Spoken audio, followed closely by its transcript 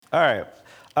All right.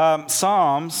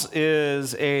 Psalms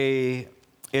is the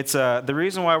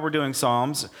reason why we're doing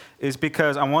Psalms is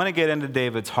because I want to get into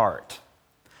David's heart.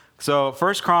 So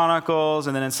First Chronicles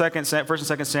and then in First and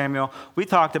Second Samuel, we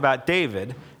talked about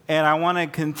David, and I want to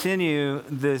continue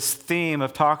this theme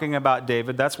of talking about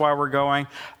David. That's why we're going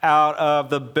out of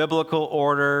the biblical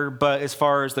order, but as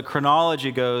far as the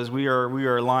chronology goes, we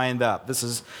are lined up.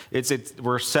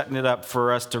 We're setting it up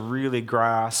for us to really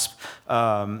grasp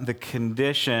the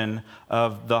condition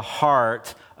of the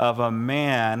heart of a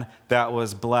man that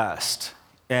was blessed.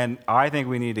 And I think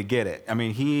we need to get it. I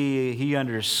mean, he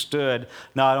understood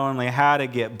not only how to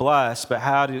get blessed, but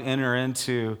how to enter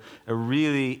into a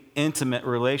really intimate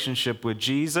relationship with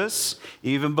Jesus,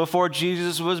 even before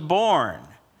Jesus was born.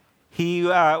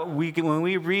 When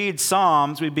we read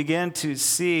Psalms, we begin to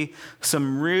see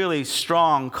some really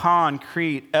strong,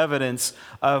 concrete evidence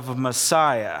of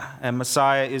Messiah. And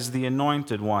Messiah is the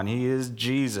anointed one. He is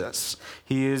Jesus.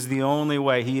 He is the only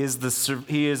way. He is the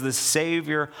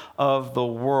Savior of the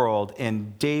world.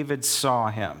 And David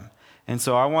saw him. And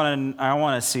so I want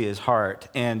to see his heart.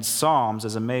 And Psalms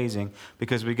is amazing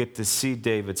because we get to see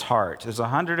David's heart. There's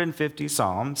 150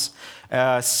 Psalms.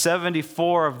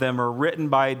 74 of them are written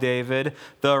by David.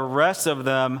 The rest of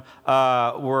them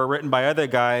were written by other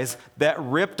guys that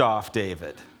ripped off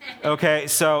David. Okay,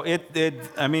 so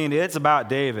it's about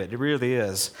David. It really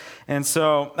is. And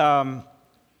so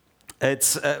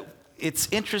it's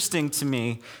interesting to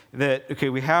me that,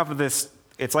 we have this,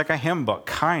 it's like a hymn book,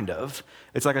 kind of.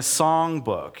 It's like a song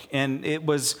book. And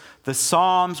the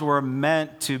Psalms were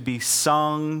meant to be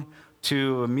sung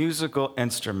to a musical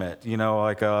instrument,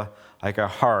 like a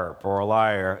harp or a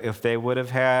lyre. If they would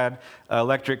have had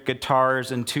electric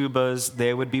guitars and tubas,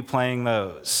 they would be playing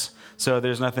those. So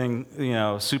there's nothing,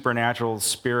 supernatural,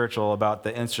 spiritual about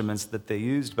the instruments that they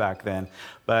used back then.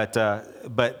 But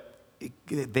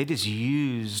they just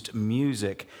used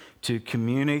music to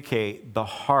communicate the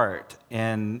heart.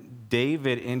 And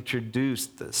David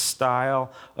introduced the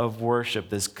style of worship,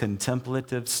 this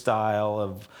contemplative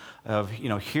style of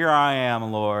here I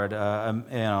am, Lord,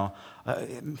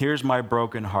 here's my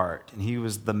broken heart. And he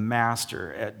was the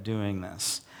master at doing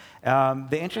this.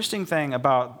 The interesting thing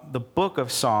about the book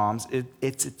of Psalms,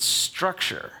 it's its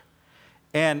structure.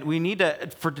 And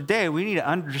for today, we need to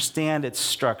understand its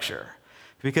structure.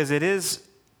 Because it is,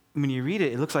 when you read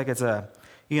it, it looks like it's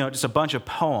just a bunch of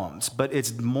poems, but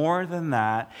it's more than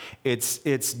that. It's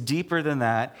deeper than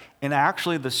that. And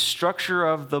actually, the structure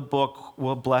of the book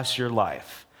will bless your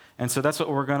life. And so that's what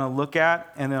we're going to look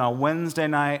at. And then on Wednesday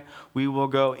night, we will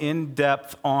go in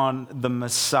depth on the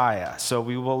Messiah. So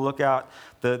we will look at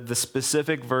the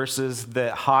specific verses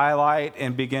that highlight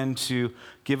and begin to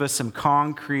give us some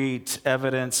concrete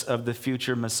evidence of the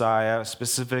future Messiah.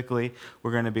 Specifically,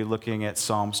 we're going to be looking at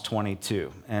Psalms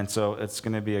 22. And so it's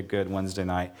going to be a good Wednesday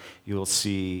night. You'll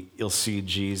see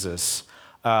Jesus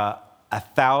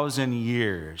 1,000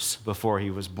 years before he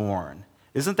was born.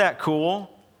 Isn't that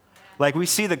cool? Like we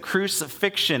see the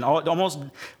crucifixion almost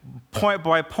point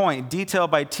by point, detail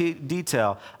by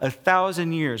detail,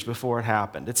 1,000 years before it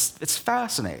happened. It's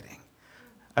fascinating.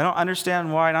 I don't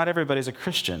understand why not everybody's a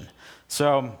Christian.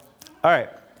 So, all right.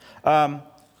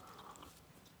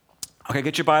 Okay,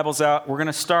 get your Bibles out. We're going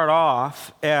to start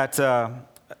off at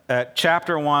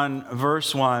chapter 1,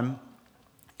 verse 1,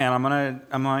 and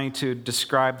I'm going to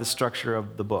describe the structure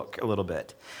of the book a little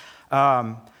bit.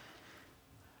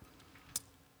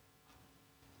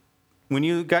 When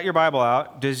you got your Bible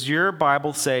out, does your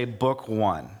Bible say book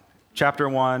 1? Chapter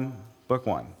 1, book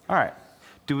 1. All right.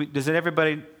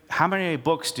 How many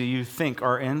books do you think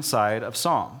are inside of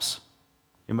Psalms?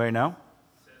 Anybody know?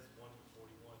 It says 1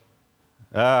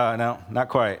 to 41. No, not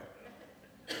quite.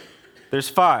 There's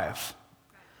 5.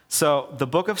 So the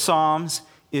book of Psalms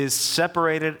is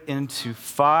separated into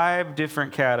 5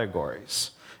 different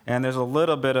categories. And there's a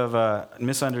little bit of a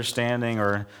misunderstanding,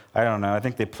 or I don't know, I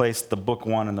think they placed the book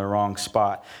 1 in the wrong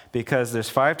spot. Because there's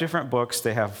 5 different books,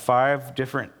 they have 5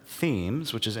 different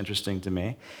themes, which is interesting to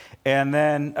me. And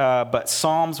then, but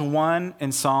Psalms 1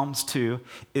 and Psalms 2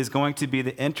 is going to be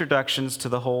the introductions to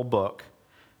the whole book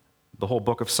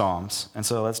of Psalms. And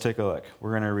so let's take a look.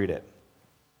 We're going to read it.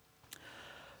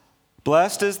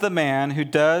 Blessed is the man who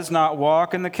does not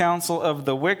walk in the counsel of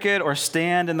the wicked, or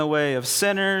stand in the way of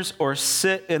sinners, or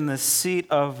sit in the seat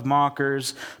of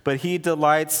mockers, but he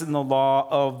delights in the law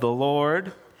of the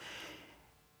Lord.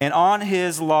 And on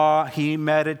his law he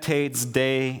meditates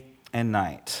day and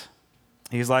night.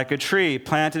 He's like a tree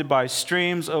planted by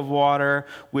streams of water,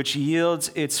 which yields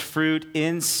its fruit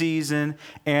in season,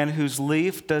 and whose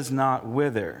leaf does not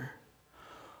wither.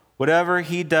 Whatever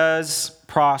he does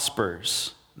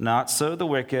prospers. not so the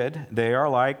wicked. They are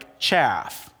like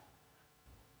chaff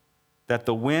that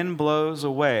the wind blows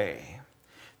away.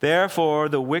 Therefore,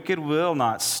 the wicked will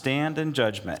not stand in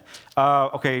judgment.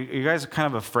 Okay, you guys are kind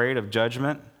of afraid of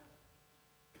judgment?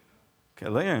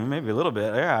 Okay, maybe a little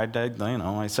bit. Yeah,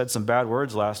 I said some bad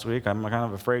words last week. I'm kind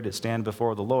of afraid to stand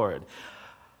before the Lord.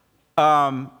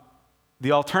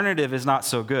 The alternative is not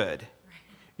so good.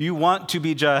 You want to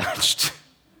be judged.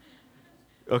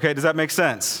 Okay, does that make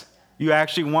sense? You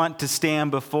actually want to stand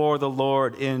before the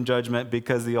Lord in judgment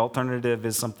because the alternative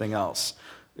is something else.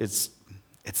 It's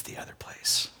the other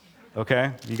place.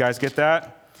 Okay, you guys get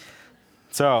that?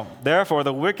 So, therefore,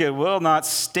 the wicked will not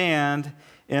stand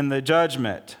in the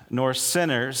judgment, nor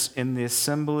sinners in the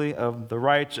assembly of the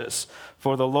righteous.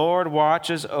 For the Lord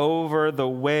watches over the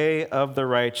way of the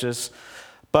righteous,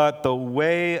 but the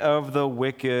way of the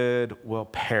wicked will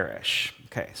perish.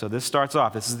 Okay, so this starts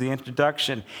off. This is the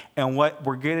introduction. And what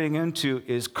we're getting into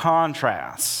is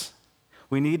contrasts.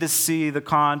 We need to see the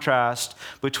contrast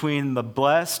between the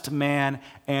blessed man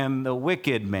and the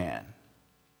wicked man.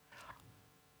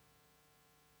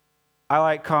 I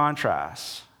like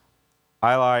contrasts.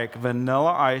 I like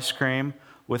vanilla ice cream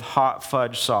with hot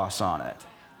fudge sauce on it.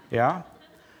 Yeah?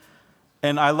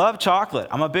 And I love chocolate.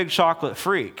 I'm a big chocolate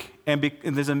freak. And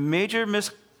there's a major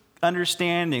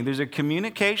misunderstanding. There's a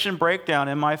communication breakdown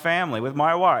in my family with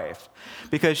my wife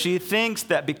because she thinks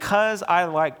that because I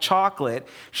like chocolate,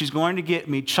 she's going to get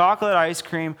me chocolate ice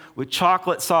cream with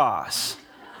chocolate sauce.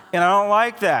 And I don't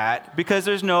like that because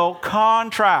there's no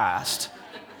contrast.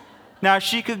 Now,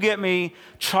 she could get me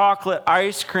chocolate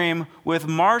ice cream with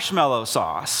marshmallow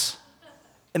sauce,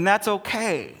 and that's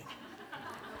okay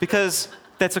because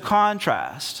that's a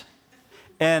contrast.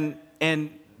 And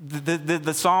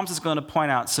the Psalms is going to point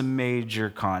out some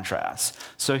major contrasts.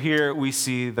 So here we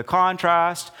see the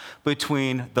contrast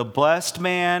between the blessed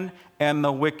man and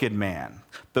the wicked man.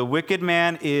 The wicked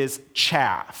man is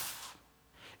chaff.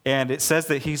 And it says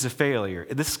that he's a failure.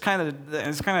 It's kind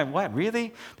of what,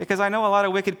 really? Because I know a lot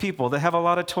of wicked people that have a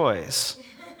lot of toys.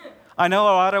 I know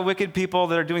a lot of wicked people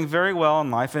that are doing very well in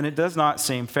life, and it does not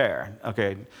seem fair.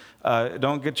 Okay,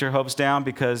 don't get your hopes down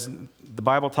because the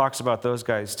Bible talks about those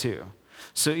guys too.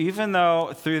 So even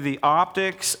though through the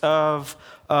optics of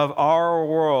our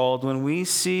world, when we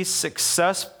see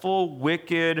successful,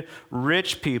 wicked,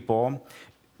 rich people,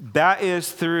 that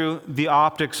is through the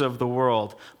optics of the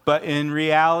world. But in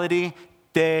reality,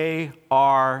 they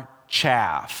are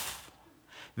chaff.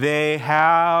 They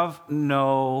have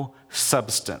no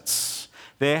substance.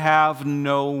 They have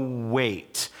no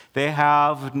weight. They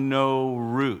have no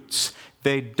roots.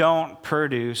 They don't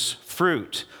produce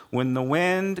fruit. When the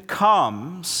wind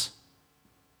comes,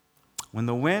 when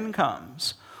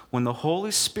the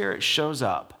Holy Spirit shows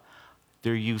up,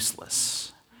 they're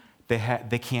useless.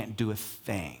 They can't do a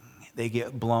thing. They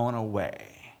get blown away.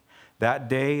 That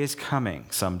day is coming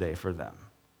someday for them.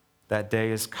 That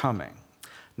day is coming.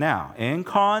 Now, in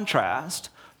contrast,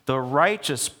 the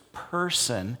righteous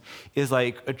person is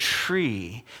like a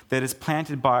tree that is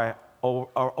planted by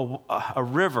a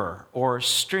river or a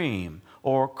stream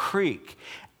or a creek.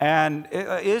 And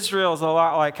Israel is a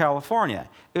lot like California.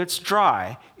 It's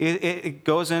dry. It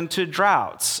goes into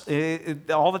droughts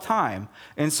all the time.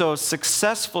 And so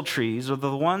successful trees are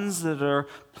the ones that are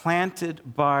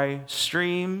planted by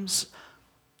streams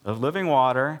of living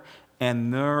water,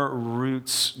 and their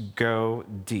roots go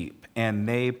deep. And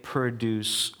they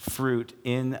produce fruit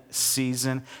in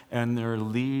season, and their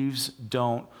leaves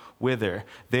don't wither.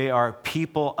 They are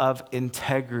people of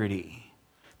integrity.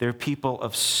 They're people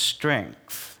of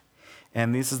strength.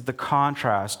 And this is the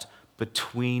contrast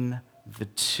between the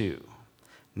two.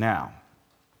 Now,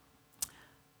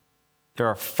 there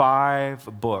are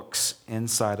 5 books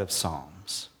inside of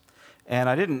Psalms. And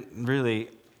I didn't really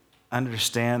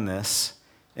understand this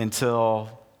until,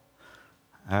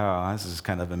 this is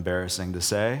kind of embarrassing to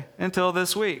say, until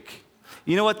this week.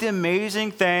 You know what the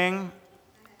amazing thing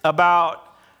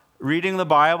about reading the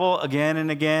Bible again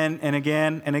and again and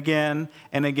again and again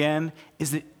and again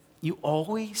is that you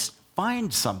always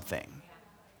find something.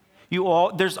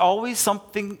 There's always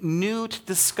something new to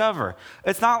discover.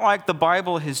 It's not like the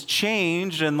Bible has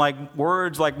changed and like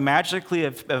words like magically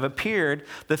have appeared.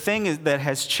 The thing that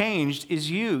has changed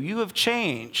is you. You have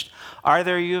changed.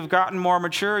 Either you've gotten more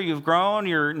mature, you've grown,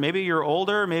 maybe you're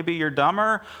older, maybe you're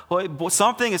dumber. Well,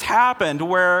 something has happened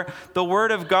where the Word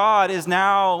of God is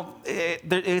now,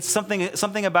 it's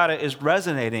something about it is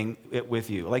resonating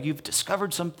with you. Like you've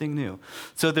discovered something new.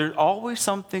 So there's always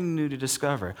something new to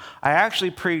discover. I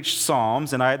actually preached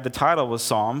Psalms, and the title was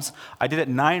Psalms. I did it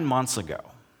 9 months ago.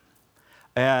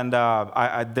 And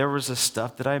there was this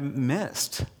stuff that I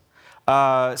missed.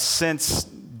 Since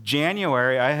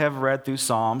January, I have read through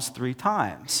Psalms 3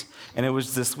 times. And it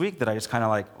was this week that I just kind of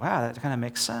like, wow, that kind of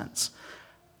makes sense.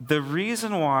 The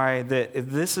reason why that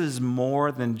this is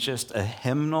more than just a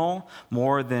hymnal,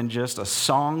 more than just a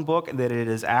songbook, that it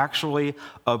is actually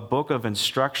a book of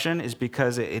instruction is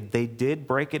because they did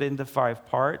break it into 5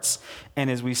 parts.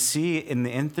 And as we see in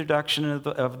the introduction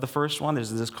of the first one,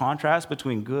 there's this contrast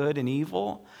between good and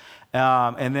evil.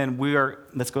 And then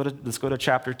let's go to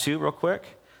chapter 2 real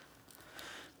quick.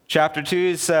 Chapter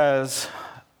 2 says,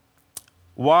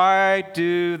 why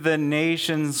do the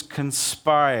nations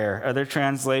conspire? Other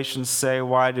translations say,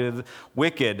 why do the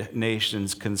wicked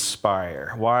nations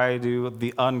conspire? Why do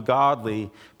the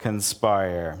ungodly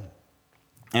conspire?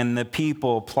 And the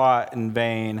people plot in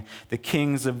vain. The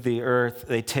kings of the earth,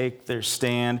 they take their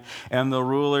stand, and the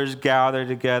rulers gather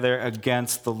together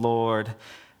against the Lord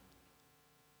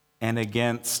and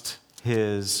against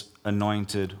his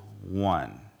anointed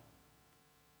one.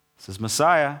 This is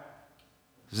Messiah.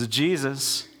 This is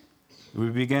Jesus. We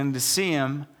begin to see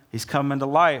him. He's coming to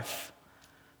life.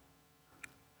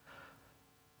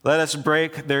 Let us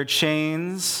break their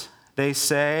chains, they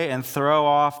say, and throw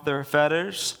off their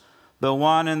fetters. The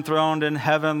one enthroned in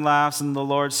heaven laughs, and the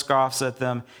Lord scoffs at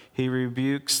them. He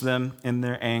rebukes them in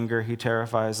their anger. He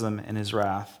terrifies them in his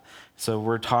wrath. So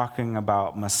we're talking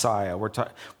about Messiah.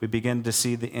 We begin to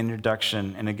see the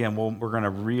introduction. And again, we're going to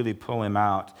really pull him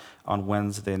out on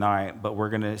Wednesday night. But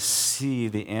we're going to see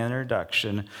the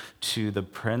introduction to the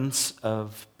Prince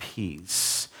of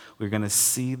Peace. We're going to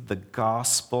see the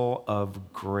gospel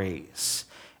of grace.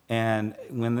 And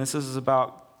when this is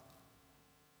about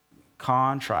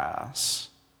contrast,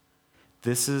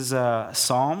 this is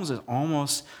Psalms is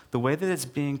almost the way that it's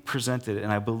being presented,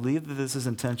 and I believe that this is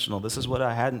intentional. This is what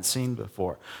I hadn't seen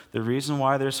before. The reason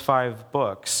why there's 5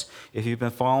 books, if you've been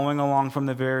following along from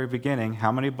the very beginning,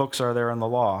 how many books are there in the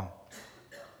law?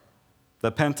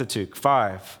 The Pentateuch,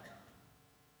 5.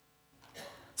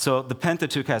 So the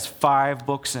Pentateuch has 5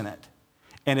 books in it.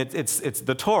 And it's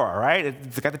the Torah, right?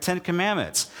 It's got the 10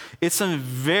 Commandments. It's some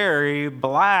very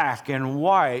black and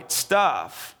white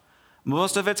stuff.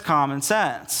 Most of it's common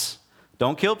sense.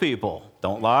 Don't kill people.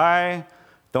 Don't lie.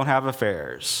 Don't have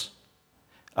affairs.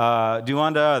 Do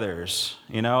unto others.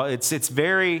 You know,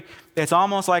 it's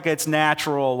almost like it's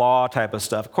natural law type of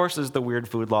stuff. Of course, there's the weird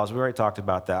food laws. We already talked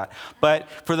about that. But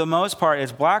for the most part,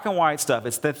 it's black and white stuff.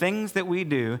 It's the things that we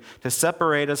do to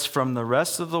separate us from the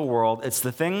rest of the world. It's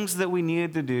the things that we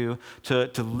need to do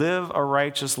to live a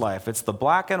righteous life. It's the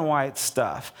black and white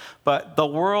stuff. But the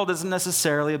world isn't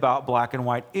necessarily about black and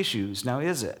white issues. Now,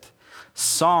 is it?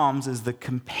 Psalms is the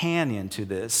companion to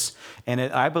this, and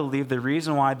I believe the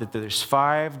reason why that there's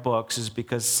 5 books is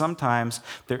because sometimes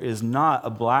there is not a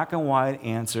black and white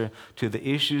answer to the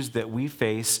issues that we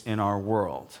face in our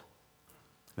world.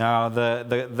 Now,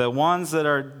 the ones that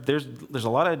are, there's a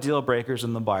lot of deal breakers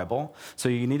in the Bible, so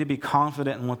you need to be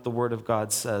confident in what the Word of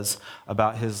God says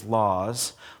about his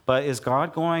laws. But is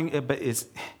God going, is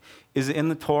it in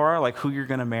the Torah, like who you're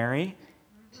going to marry?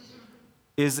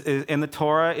 Is in the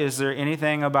Torah, is there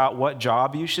anything about what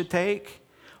job you should take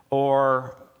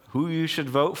or who you should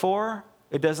vote for?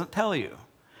 It doesn't tell you.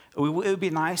 It would be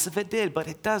nice if it did, but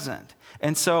it doesn't.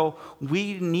 And so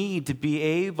we need to be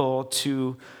able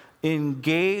to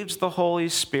engage the Holy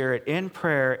Spirit in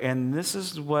prayer, and this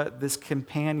is what this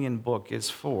companion book is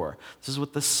for. This is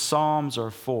what the Psalms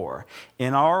are for.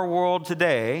 In our world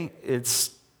today,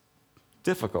 it's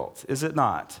difficult, is it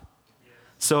not?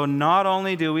 So not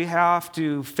only do we have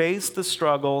to face the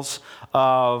struggles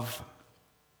of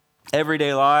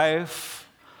everyday life,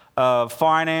 of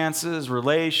finances,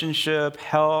 relationship,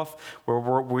 health, where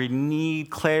we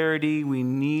need clarity, we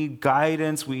need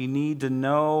guidance, we need to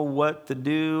know what to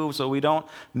do so we don't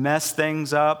mess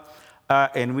things up.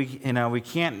 And we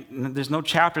can't, there's no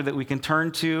chapter that we can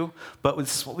turn to, but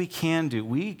this is what we can do.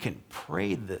 We can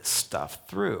pray this stuff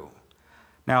through.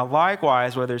 Now,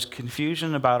 likewise, where there's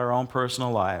confusion about our own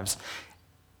personal lives,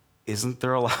 isn't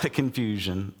there a lot of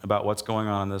confusion about what's going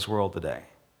on in this world today?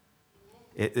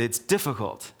 It's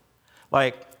difficult.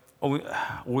 Like,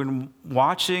 when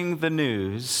watching the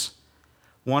news,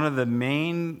 one of the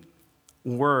main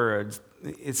words,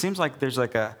 it seems like there's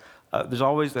there's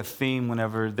always a theme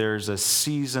whenever there's a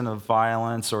season of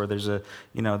violence or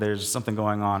there's something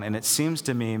going on. And it seems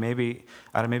to me, maybe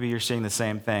you're seeing the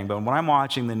same thing, but when I'm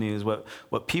watching the news,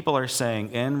 what people are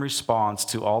saying in response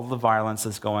to all of the violence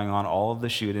that's going on, all of the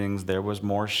shootings, there was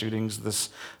more shootings this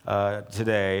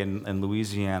today in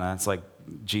Louisiana. It's like,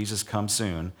 Jesus come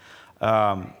soon.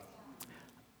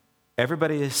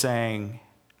 Everybody is saying,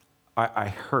 I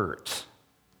hurt.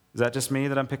 Is that just me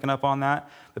that I'm picking up on that?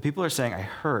 But people are saying, I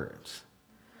hurt.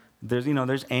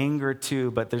 There's anger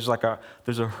too, but there's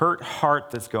a hurt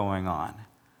heart that's going on.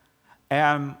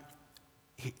 And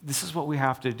this is what we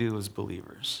have to do as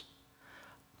believers.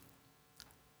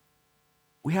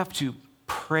 We have to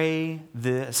pray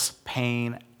this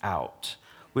pain out.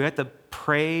 We have to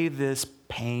pray this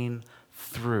pain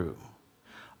through.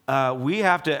 We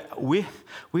have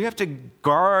to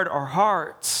guard our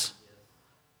hearts.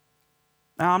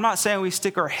 Now, I'm not saying we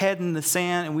stick our head in the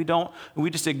sand and we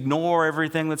just ignore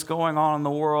everything that's going on in the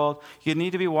world. You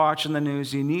need to be watching the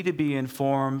news. You need to be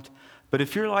informed. But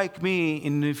if you're like me,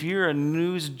 and if you're a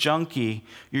news junkie,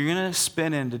 you're going to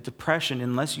spin into depression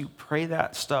unless you pray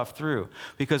that stuff through.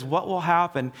 Because what will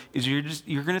happen is you're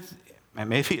going to, and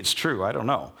maybe it's true, I don't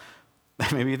know.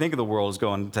 Maybe you think the world is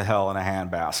going to hell in a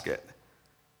handbasket.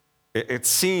 It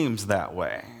seems that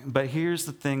way. But here's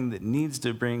the thing that needs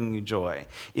to bring you joy.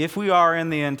 If we are in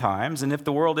the end times, and if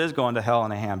the world is going to hell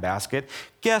in a handbasket,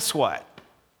 guess what?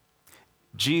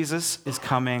 Jesus is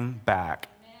coming back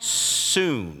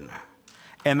soon.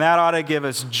 And that ought to give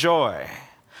us joy.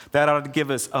 That ought to give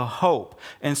us a hope.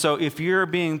 And so if you're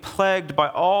being plagued by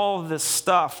all this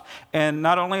stuff, and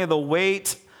not only the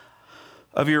weight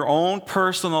of your own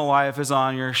personal life is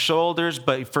on your shoulders,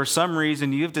 but for some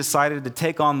reason you've decided to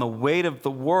take on the weight of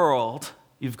the world,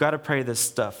 you've got to pray this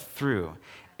stuff through.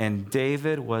 And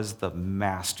David was the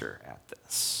master at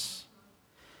this.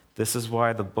 This is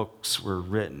why the books were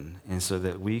written, and so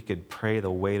that we could pray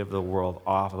the weight of the world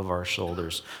off of our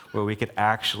shoulders, where we could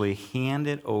actually hand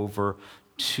it over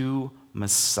to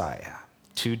Messiah,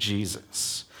 to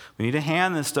Jesus. We need to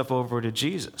hand this stuff over to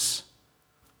Jesus.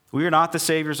 We are not the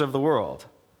saviors of the world,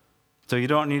 so you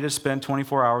don't need to spend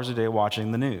 24 hours a day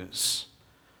watching the news.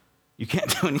 You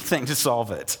can't do anything to solve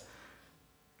it.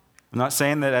 I'm not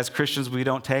saying that as Christians we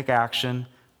don't take action.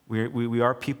 We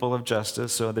are people of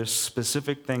justice, so there's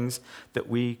specific things that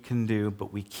we can do,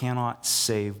 but we cannot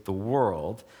save the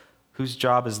world. Whose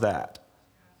job is that?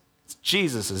 It's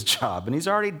Jesus' job, and he's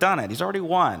already done it. He's already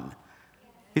won.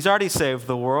 He's already saved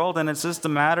the world, and it's just a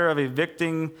matter of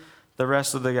evicting the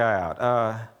rest of the guy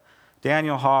out.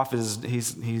 Daniel Hoff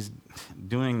he's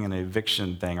doing an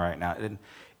eviction thing right now.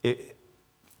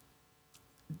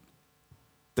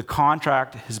 The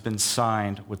contract has been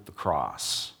signed with the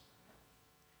cross.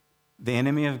 The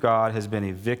enemy of God has been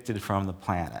evicted from the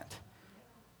planet,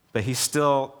 but he's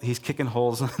kicking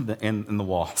holes in the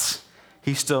walls.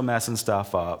 He's still messing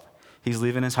stuff up. He's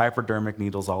leaving his hypodermic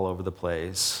needles all over the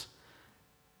place,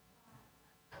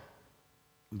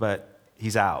 but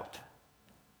he's out,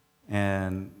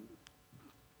 and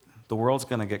the world's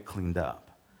going to get cleaned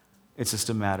up. It's just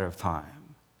a matter of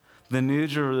time. The New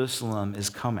Jerusalem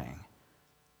is coming.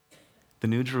 The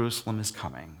New Jerusalem is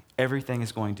coming. Everything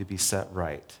is going to be set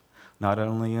right, not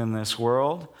only in this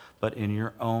world, but in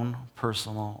your own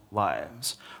personal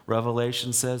lives.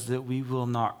 Revelation says that we will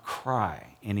not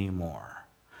cry anymore,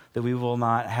 that we will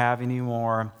not have any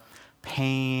more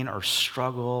pain or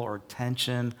struggle or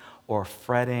tension or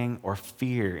fretting or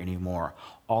fear anymore.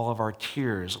 All of our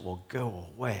tears will go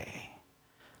away.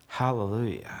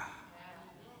 Hallelujah.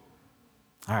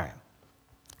 All right.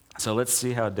 So let's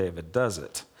see how David does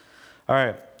it. All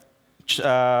right.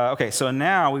 Okay, so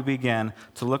now we begin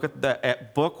to look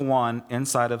at book 1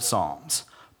 inside of Psalms.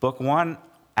 Book 1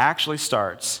 actually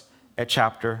starts at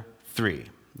chapter 3,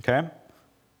 okay?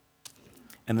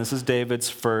 And this is David's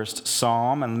first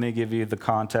psalm, and let me give you the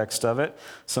context of it.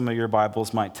 Some of your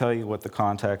Bibles might tell you what the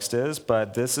context is,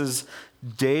 but this is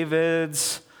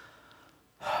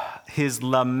his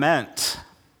lament.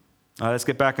 Let's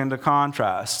get back into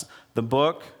contrast. The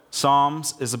book,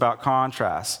 Psalms, is about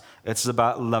contrast. It's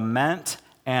about lament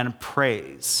and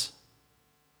praise.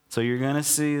 So you're going to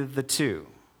see the two.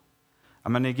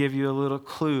 I'm going to give you a little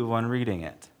clue when reading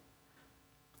it.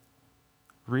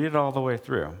 Read it all the way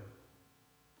through.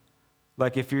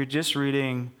 Like if you're just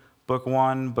reading book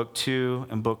 1, book 2,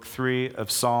 and book 3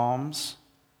 of Psalms,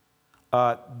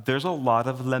 there's a lot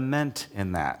of lament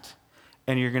in that.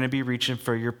 And you're going to be reaching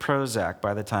for your Prozac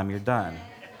by the time you're done.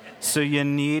 So you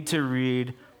need to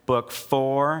read book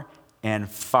 4 and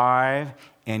 5,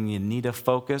 and you need to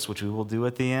focus, which we will do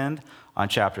at the end, on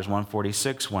chapters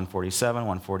 146, 147,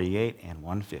 148, and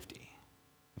 150.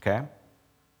 Okay?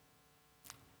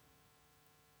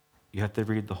 You have to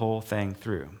read the whole thing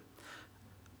through.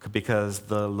 Because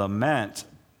the lament,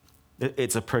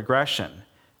 it's a progression.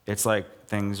 It's like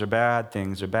things are bad,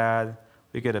 things are bad.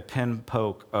 We get a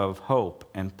pinpoke of hope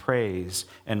and praise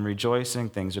and rejoicing.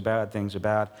 Things are bad, things are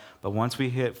bad. But once we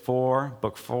hit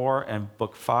book 4 and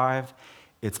book 5,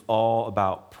 It's all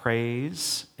about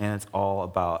praise, and it's all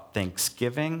about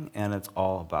thanksgiving, and it's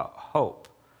all about hope.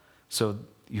 So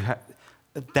you have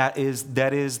that's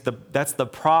the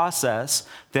process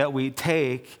that we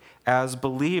take as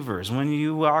believers. When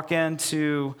you walk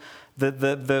into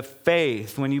the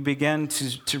faith, when you begin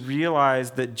to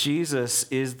realize that Jesus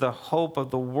is the hope of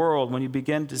the world, when you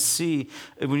begin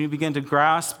to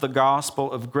grasp the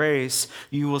gospel of grace,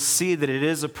 you will see that it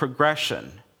is a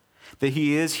progression, that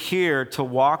he is here to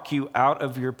walk you out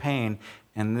of your pain.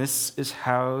 And this is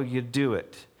how you do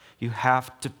it. You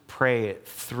have to pray it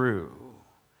through.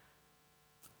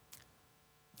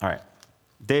 All right,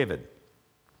 David.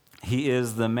 He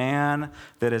is the man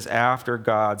that is after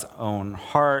God's own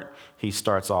heart. He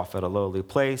starts off at a lowly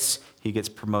place. He gets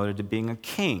promoted to being a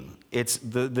king. It's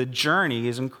the journey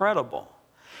is incredible.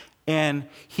 And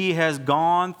he has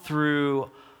gone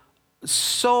through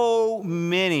so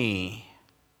many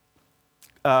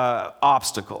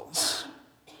obstacles.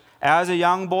 As a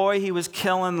young boy, he was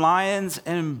killing lions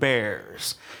and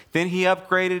bears. Then he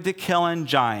upgraded to killing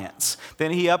giants. Then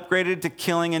he upgraded to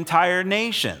killing entire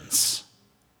nations.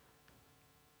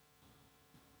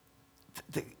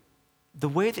 The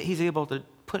way that he's able to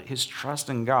put his trust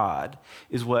in God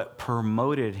is what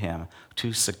promoted him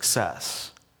to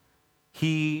success.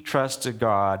 He trusted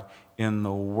God in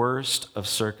the worst of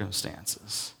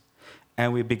circumstances.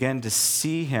 And we begin to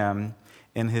see him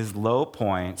in his low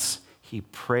points. He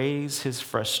prays his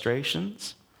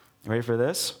frustrations. You ready for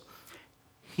this?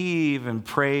 He even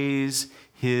prays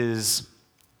his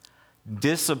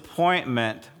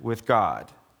disappointment with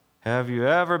God. Have you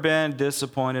ever been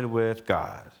disappointed with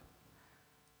God?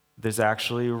 There's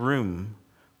actually room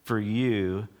for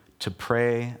you to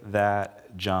pray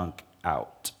that junk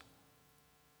out.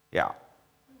 Yeah,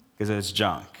 because it's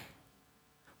junk.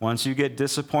 Once you get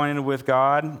disappointed with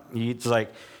God, it's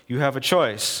like you have a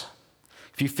choice.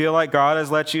 If you feel like God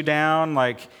has let you down,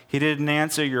 like he didn't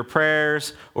answer your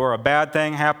prayers, or a bad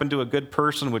thing happened to a good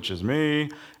person, which is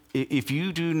me, if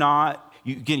you do not,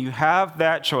 you have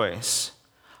that choice.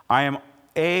 I am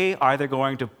either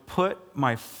going to put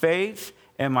my faith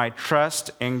and my trust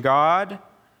in God,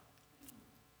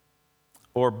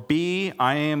 or B,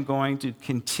 I am going to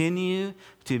continue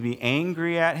to be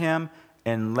angry at him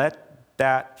and let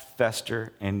that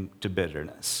fester into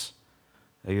bitterness.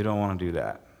 You don't want to do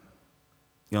that.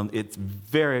 It's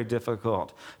very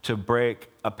difficult to break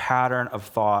a pattern of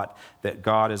thought that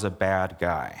God is a bad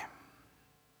guy.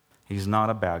 He's not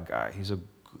a bad guy. He's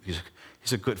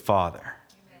a good father.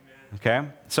 Amen. Okay?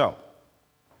 So,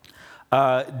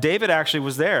 David actually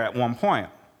was there at one point.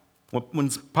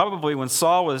 Probably when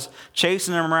Saul was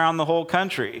chasing him around the whole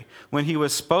country, when he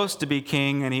was supposed to be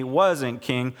king and he wasn't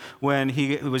king, when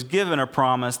he was given a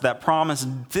promise, that promise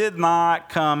did not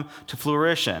come to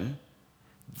fruition.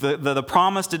 The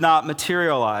promise did not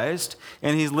materialize,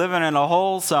 and he's living in a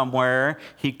hole somewhere.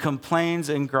 He complains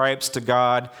and gripes to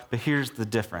God, but here's the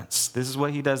difference. This is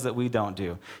what he does that we don't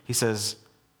do. He says,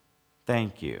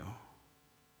 thank you.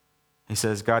 He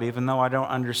says, God, even though I don't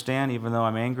understand, even though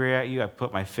I'm angry at you, I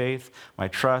put my faith, my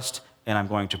trust, and I'm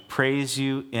going to praise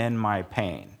you in my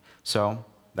pain. So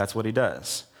that's what he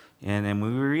does. And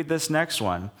when we read this next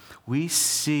one, we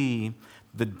see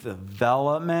the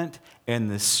development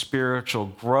and the spiritual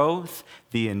growth,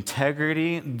 the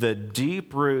integrity, the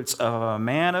deep roots of a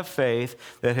man of faith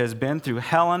that has been through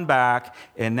hell and back,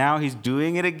 and now he's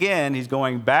doing it again. He's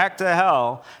going back to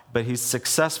hell, but he's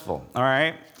successful. All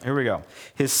right, here we go.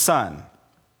 His son,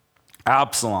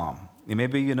 Absalom.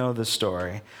 Maybe you know this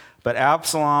story, but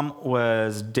Absalom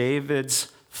was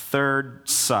David's third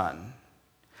son.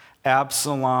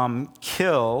 Absalom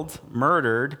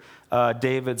murdered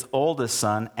David's oldest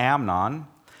son, Amnon.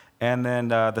 And then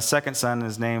the second son,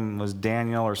 his name was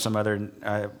Daniel or some other,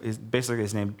 basically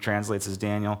his name translates as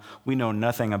Daniel. We know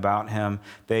nothing about him.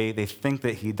 They think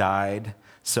that he died.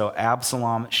 So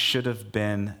Absalom should have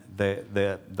been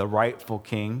the rightful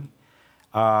king.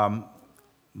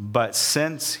 But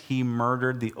since he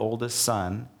murdered the oldest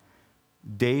son,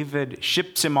 David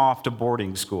ships him off to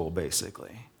boarding school,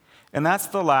 basically. And that's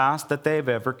the last that they've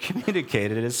ever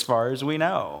communicated as far as we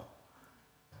know.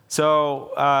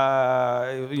 So,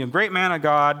 great man of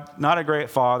God, not a great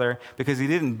father, because he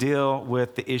didn't deal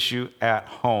with the issue at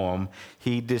home.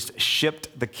 He just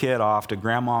shipped the kid off to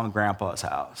grandma and grandpa's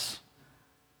house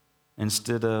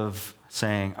instead of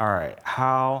saying, all right,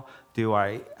 how do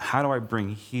I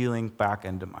bring healing back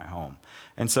into my home?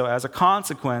 And so as a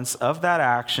consequence of that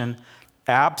action,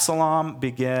 Absalom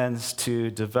begins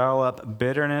to develop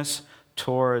bitterness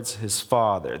towards his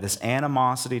father, this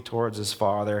animosity towards his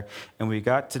father, and we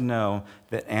got to know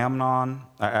that Absalom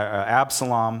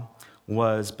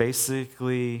was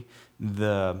basically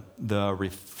the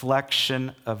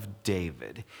reflection of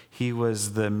David. He was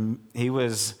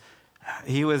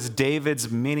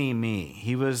David's mini me.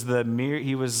 He was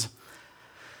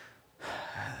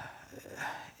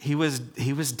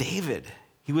David.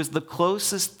 He was the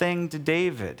closest thing to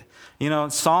David.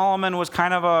 Solomon was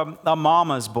kind of a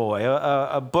mama's boy,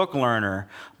 a book learner,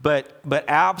 but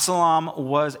Absalom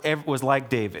was like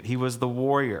David. He was the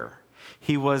warrior.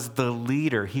 He was the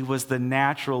leader. He was the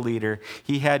natural leader.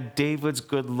 He had David's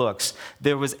good looks.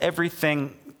 There was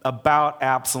everything about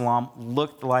Absalom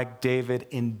looked like David,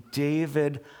 and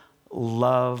David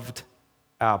loved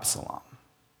Absalom.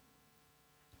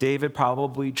 David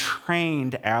probably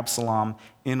trained Absalom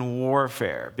in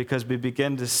warfare because we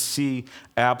begin to see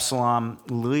Absalom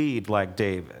lead like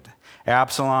David.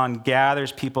 Absalom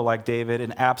gathers people like David,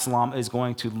 and Absalom is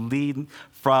going to lead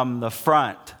from the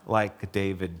front like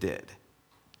David did.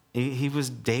 He was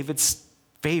David's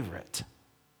favorite.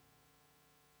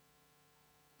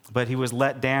 But he was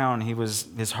let down.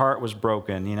 His heart was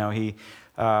broken.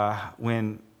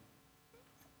 When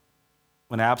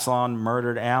Absalom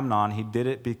murdered Amnon, he did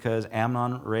it because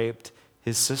Amnon raped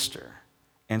his sister.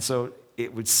 And so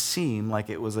it would seem like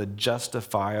it was a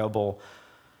justifiable,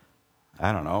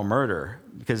 murder,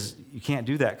 because you can't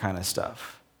do that kind of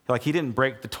stuff. Like, he didn't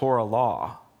break the Torah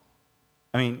law.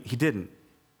 He didn't.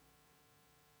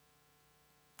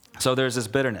 So there's this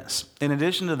bitterness. In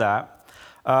addition to that,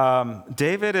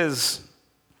 David he's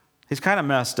kind of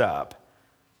messed up.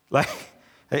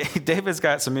 David's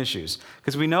got some issues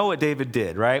because we know what David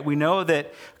did, right? We know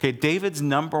that, David's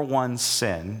number one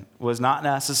sin was not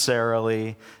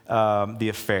necessarily the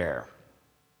affair,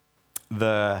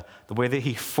 the way that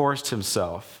he forced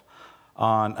himself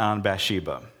on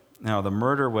Bathsheba. Now, the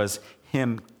murder was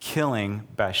him killing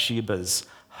Bathsheba's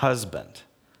husband.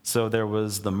 So there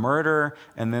was the murder,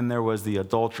 and then there was the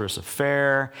adulterous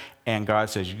affair, and God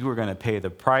says, you are going to pay the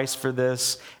price for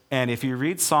this. And if you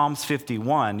read Psalms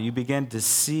 51, you begin to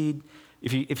see,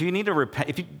 if you need to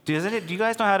repent, do you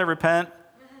guys know how to repent?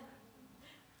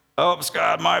 Oh,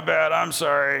 Scott, my bad, I'm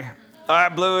sorry. I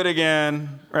blew it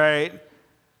again, right?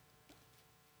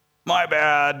 My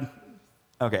bad.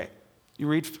 Okay, you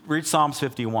read Psalms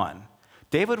 51.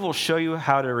 David will show you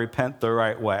how to repent the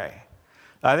right way.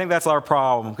 I think that's our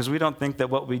problem, because we don't think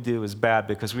that what we do is bad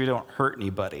because we don't hurt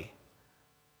anybody.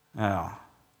 No.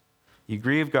 You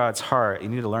grieve God's heart, you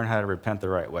need to learn how to repent the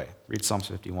right way. Read Psalms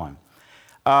 51.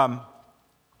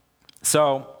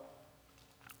 So,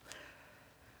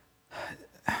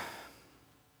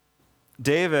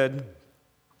 David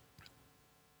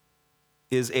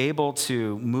is able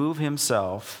to move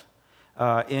himself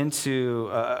into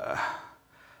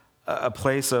a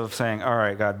place of saying, all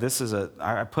right, God,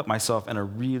 I put myself in a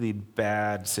really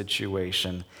bad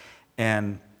situation,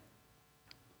 and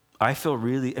I feel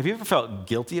have you ever felt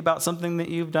guilty about something that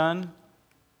you've done?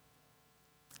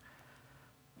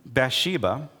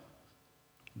 Bathsheba,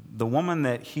 the woman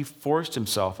that he forced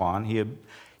himself on,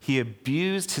 he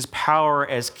abused his power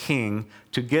as king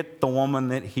to get the woman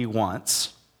that he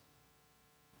wants.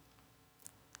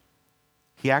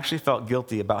 He actually felt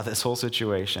guilty about this whole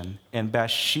situation. And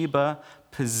Bathsheba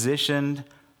positioned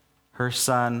her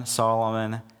son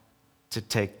Solomon to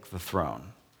take the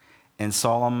throne. And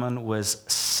Solomon was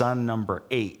son number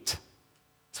 8.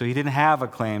 So he didn't have a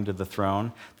claim to the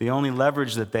throne. The only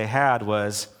leverage that they had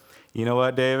was, you know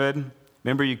what, David?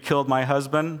 Remember you killed my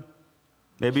husband?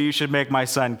 Maybe you should make my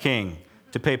son king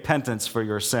to pay penance for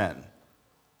your sin.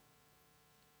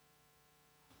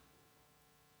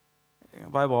 The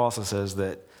Bible also says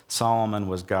that Solomon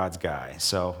was God's guy.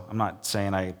 So I'm not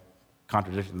saying I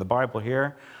contradicted the Bible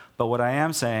here, but what I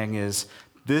am saying is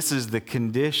this is the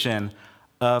condition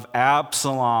of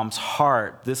Absalom's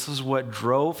heart. This is what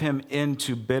drove him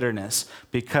into bitterness,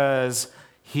 because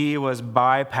he was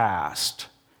bypassed.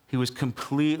 He was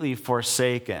completely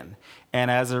forsaken.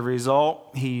 And as a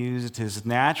result, he used his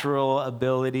natural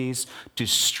abilities to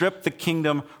strip the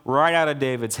kingdom right out of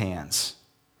David's hands.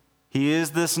 He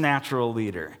is this natural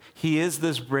leader. He is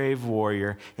this brave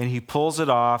warrior, and he pulls it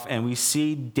off, and we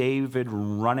see David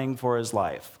running for his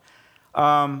life.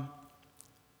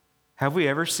 Have we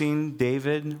ever seen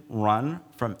David run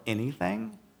from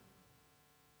anything?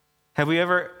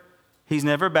 He's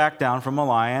never backed down from a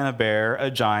lion, a bear,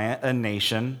 a giant, a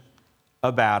nation,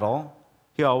 a battle.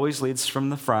 He always leads from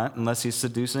the front, unless he's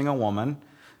seducing a woman.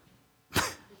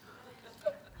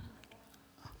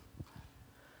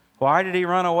 Why did he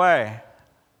run away?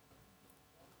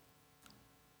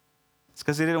 It's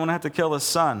because he didn't want to have to kill his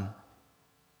son.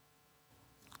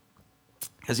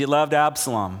 Because he loved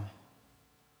Absalom.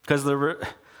 Because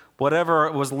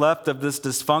whatever was left of this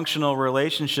dysfunctional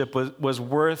relationship was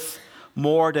worth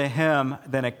more to him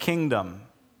than a kingdom.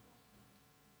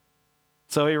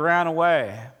 So he ran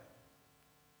away.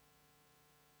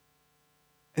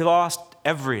 He lost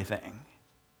everything.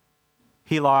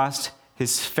 He lost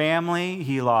his family.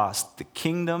 He lost the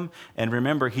kingdom. And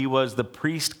remember, he was the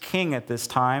priest king at this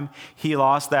time. He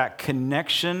lost that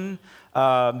connection,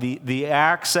 the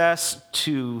access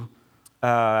to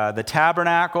the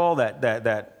tabernacle,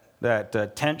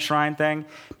 that tent shrine thing.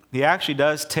 He actually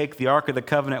does take the Ark of the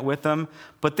Covenant with him,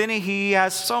 but then he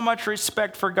has so much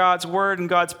respect for God's word and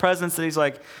God's presence that he's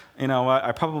like, you know what,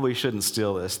 I probably shouldn't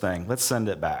steal this thing. Let's send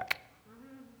it back.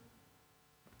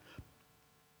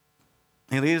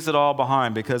 He leaves it all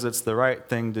behind because it's the right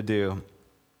thing to do.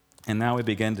 And now we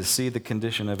begin to see the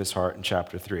condition of his heart in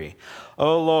chapter 3.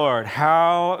 O Lord,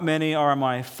 how many are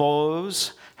my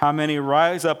foes? How many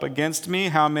rise up against me?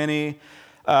 How many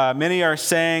are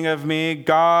saying of me,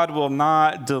 God will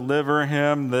not deliver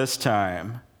him this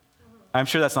time. I'm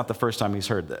sure that's not the first time he's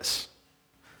heard this.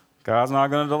 God's not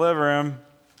going to deliver him.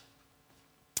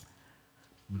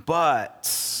 But,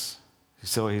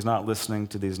 so he's not listening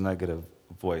to these negative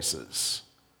voices.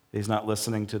 He's not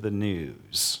listening to the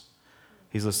news.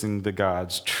 He's listening to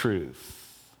God's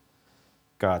truth,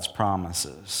 God's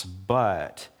promises.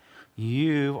 But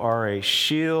you are a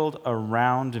shield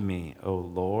around me, O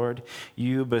Lord.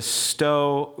 You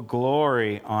bestow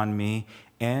glory on me,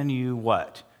 and you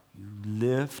what? You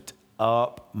lift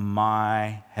up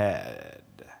my head.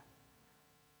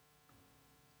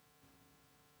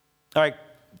 All right,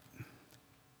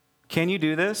 can you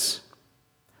do this?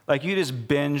 Like you just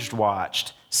binge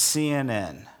watched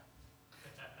CNN.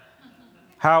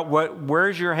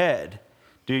 Where's your head?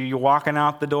 Do you walking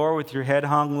out the door with your head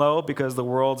hung low because the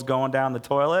world's going down the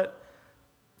toilet?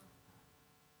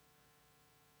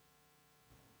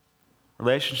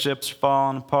 Relationships are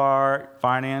falling apart.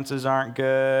 Finances aren't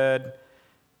good.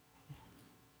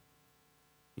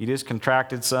 You just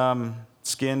contracted some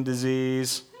skin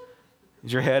disease.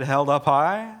 Is your head held up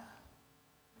high?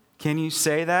 Can you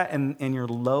say that in your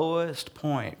lowest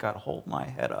point? God, hold my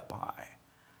head up high.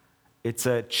 It's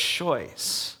a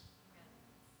choice.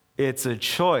 It's a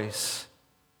choice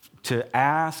to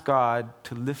ask God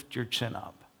to lift your chin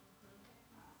up.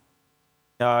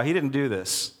 He didn't do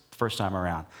this the first time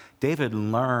around. David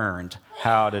learned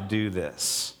how to do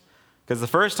this. Because the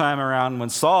first time around when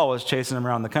Saul was chasing him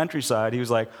around the countryside, he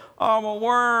was like, oh, I'm a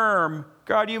worm.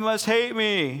 God, you must hate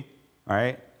me. All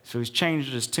right? So he's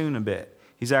changed his tune a bit.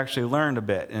 He's actually learned a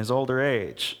bit in his older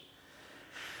age.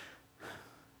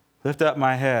 Lift up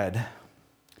my head.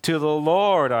 To the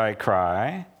Lord I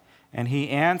cry, and he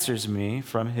answers me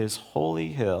from his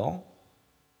holy hill.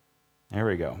 There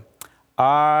we go.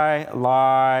 I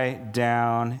lie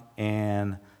down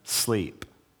and sleep.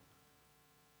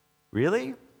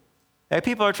 Really? Hey,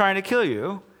 people are trying to kill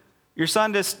you. Your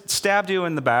son just stabbed you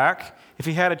in the back. If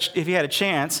he had a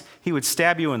chance, he would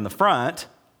stab you in the front.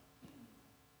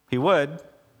 He would.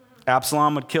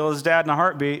 Absalom would kill his dad in a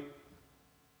heartbeat.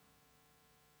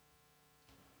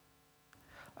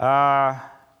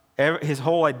 His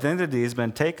whole identity has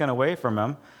been taken away from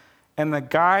him, and the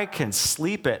guy can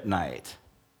sleep at night.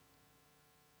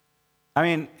 I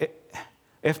mean,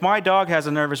 if my dog has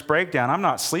a nervous breakdown, I'm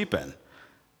not sleeping.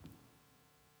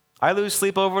 I lose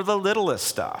sleep over the littlest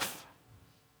stuff.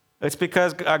 It's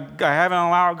because I haven't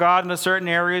allowed God into certain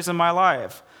areas in my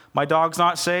life. My dog's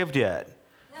not saved yet.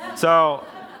 So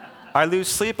I lose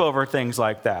sleep over things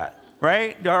like that,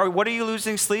 right? What are you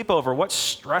losing sleep over? What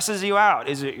stresses you out?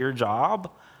 Is it your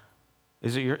job?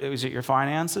 Is it your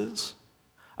finances?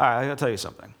 All right, I'll tell you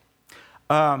something.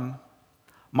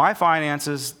 My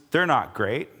finances, they're not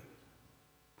great,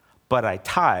 but I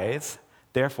tithe,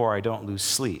 therefore I don't lose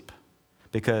sleep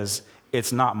because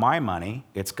it's not my money,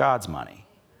 it's God's money.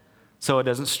 So it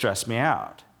doesn't stress me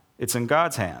out. It's in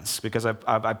God's hands because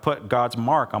I put God's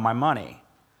mark on my money.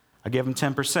 I give him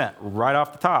 10% right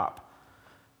off the top.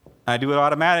 I do it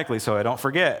automatically so I don't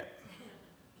forget.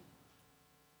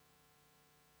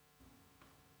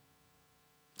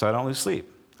 So I don't lose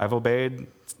sleep. I've obeyed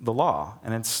the law.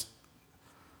 And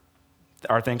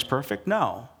are things perfect?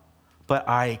 No. But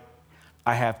I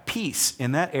have peace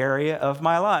in that area of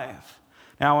my life.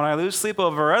 Now, when I lose sleep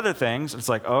over other things, it's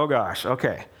like, oh gosh,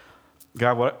 okay.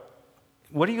 God,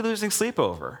 what are you losing sleep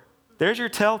over? There's your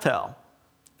telltale.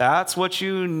 That's what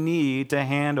you need to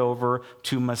hand over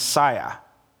to Messiah.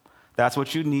 That's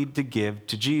what you need to give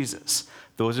to Jesus.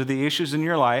 Those are the issues in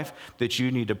your life that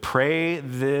you need to pray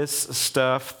this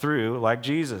stuff through like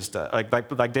Jesus does,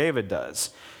 like David does.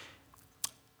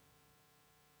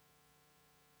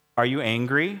 Are you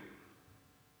angry?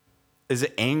 Is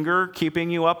it anger keeping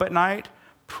you up at night?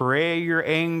 Pray your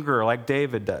anger like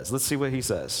David does. Let's see what he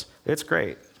says. It's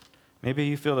great. Maybe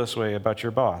you feel this way about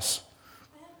your boss.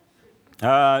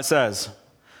 It says,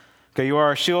 okay, you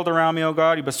are a shield around me, O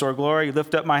God. You bestow glory. You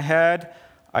lift up my head.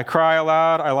 I cry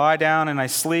aloud. I lie down and I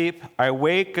sleep. I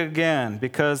wake again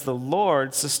because the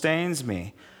Lord sustains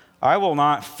me. I will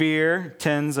not fear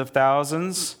tens of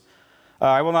thousands.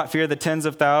 I will not fear the tens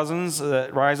of thousands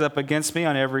that rise up against me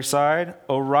on every side.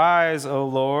 Arise, O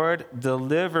Lord.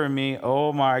 Deliver me,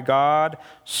 O my God.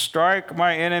 Strike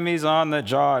my enemies on the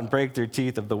jaw and break their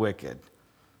teeth of the wicked.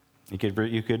 You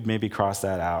could maybe cross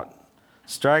that out.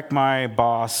 Strike my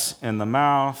boss in the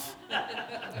mouth.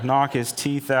 Knock his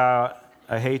teeth out.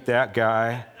 I hate that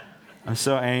guy. I'm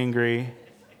so angry.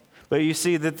 But you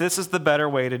see that this is the better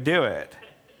way to do it.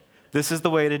 This is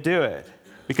the way to do it.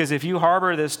 Because if you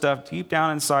harbor this stuff deep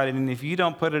down inside, and if you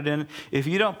don't put it in, if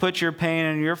you don't put your pain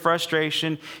and your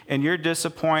frustration and your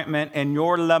disappointment and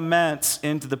your laments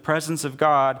into the presence of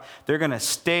God, they're going to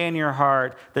stay in your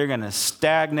heart. They're going to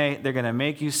stagnate. They're going to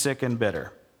make you sick and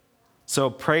bitter. So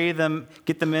pray them,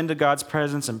 get them into God's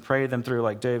presence and pray them through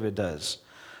like David does.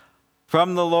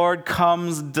 From the Lord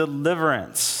comes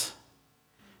deliverance.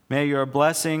 May your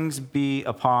blessings be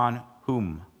upon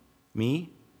whom?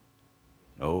 Me?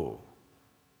 No.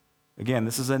 Again,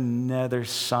 this is another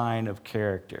sign of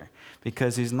character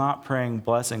because he's not praying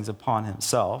blessings upon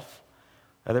himself.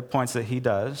 Other points that he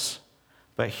does,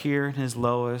 but here in his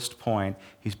lowest point,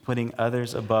 he's putting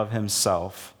others above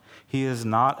himself. He is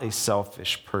not a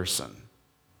selfish person.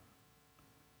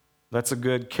 That's a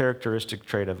good characteristic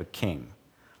trait of a king,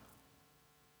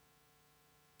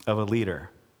 of a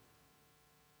leader.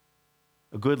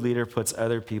 A good leader puts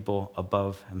other people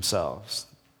above themselves.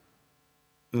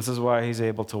 This is why he's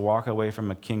able to walk away from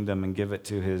a kingdom and give it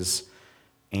to his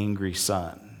angry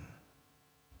son.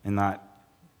 And not,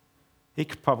 he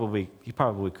probably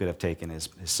could have taken his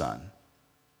son.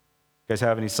 You guys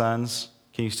have any sons?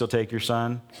 Can you still take your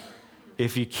son?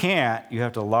 If you can't, you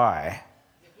have to lie.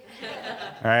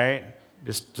 All right?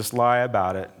 Just lie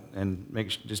about it and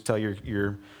just tell your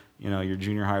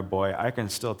junior high boy, I can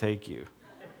still take you.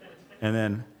 And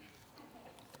then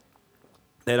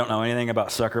they don't know anything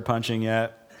about sucker punching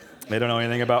yet. They don't know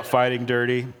anything about fighting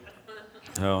dirty.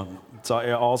 So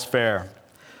all's fair.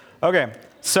 Okay,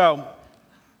 so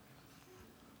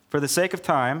for the sake of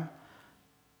time,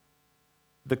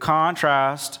 the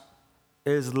contrast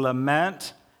is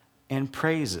lament and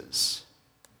praises.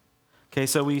 Okay,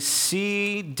 so we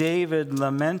see David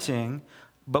lamenting,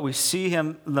 but we see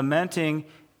him lamenting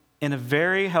in a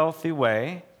very healthy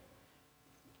way.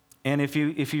 And if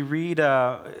you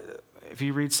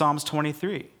read Psalms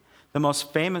 23, the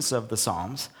most famous of the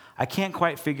Psalms, I can't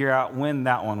quite figure out when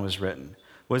that one was written.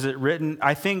 Was it written,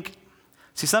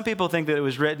 some people think that it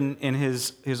was written in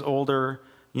his older,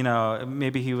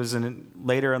 maybe he was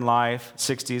later in life,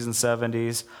 60s and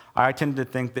 70s. I tend to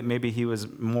think that maybe he was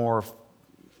more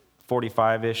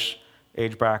 45-ish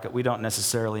age bracket. We don't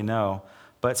necessarily know.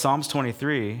 But Psalms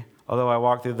 23, although I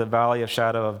walk through the valley of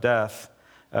shadow of death,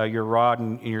 your rod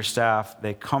and your staff,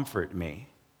 they comfort me.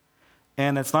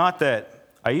 And it's not that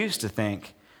I used to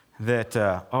think that,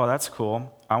 that's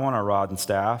cool. I want a rod and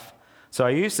staff. So I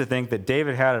used to think that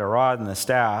David had a rod and a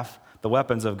staff, the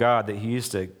weapons of God that he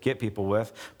used to get people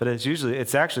with, but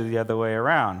it's actually the other way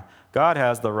around. God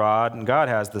has the rod and God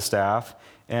has the staff,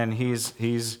 and he's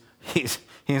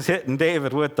hitting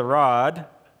David with the rod,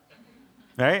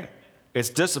 right? It's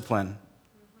discipline.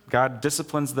 God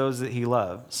disciplines those that he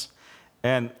loves.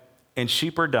 And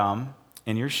sheep are dumb,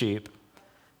 and you're sheep.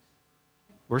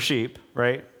 We're sheep,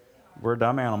 right? We're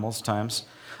dumb animals at times.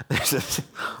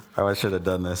 I should have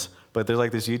done this. But there's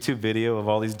like this YouTube video of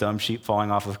all these dumb sheep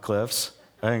falling off of cliffs.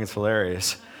 I think it's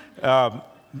hilarious.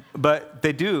 But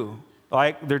they do.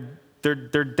 Like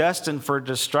they're destined for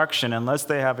destruction unless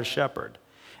they have a shepherd.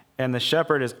 And the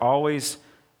shepherd is always,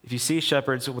 if you see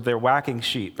shepherds, they're whacking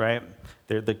sheep, right?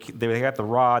 They got the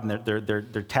rod and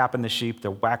they're tapping the sheep,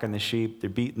 they're whacking the sheep, they're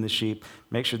beating the sheep,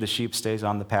 make sure the sheep stays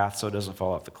on the path so it doesn't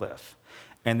fall off the cliff.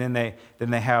 And then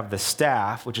they have the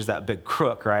staff, which is that big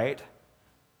crook, right?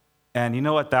 And you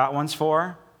know what that one's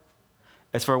for?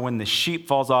 It's for when the sheep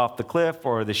falls off the cliff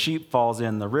or the sheep falls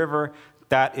in the river.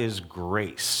 That is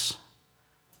grace.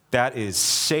 That is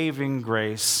saving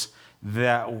grace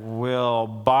that will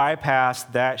bypass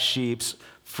that sheep's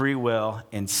free will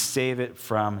and save it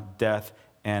from death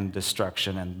and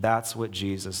destruction. And that's what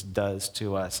Jesus does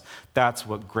to us. That's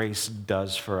what grace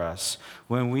does for us.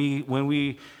 When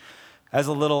we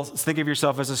Think of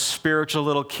yourself as a spiritual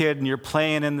little kid and you're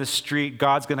playing in the street.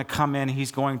 God's going to come in.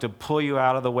 He's going to pull you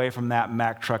out of the way from that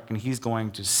Mack truck and he's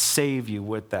going to save you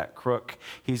with that crook.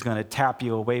 He's going to tap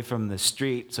you away from the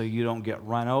street so you don't get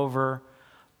run over.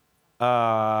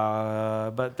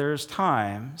 But there's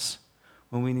times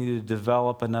when we need to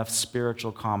develop enough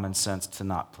spiritual common sense to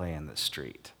not play in the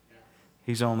street.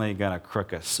 He's only going to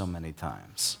crook us so many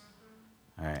times.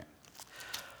 All right.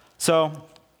 So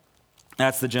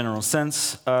that's the general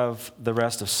sense of the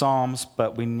rest of Psalms,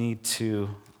 but we need to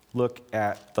look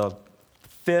at the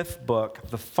fifth book,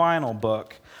 the final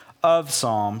book of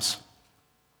Psalms,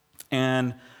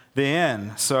 and the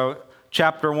end. So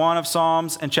chapter 1 of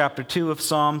Psalms and chapter 2 of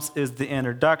Psalms is the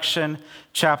introduction.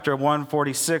 Chapter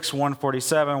 146,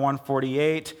 147,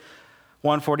 148,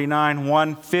 149,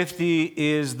 150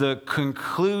 is the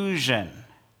conclusion.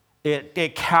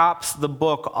 It caps the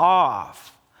book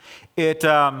off.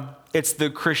 It's the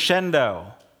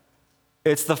crescendo.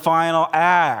 It's the final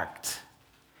act.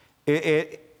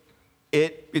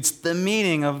 It's the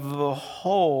meaning of the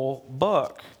whole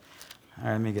book. All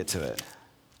right, let me get to it.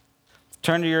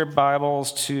 Turn to your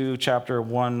Bibles to chapter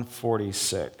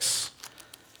 146.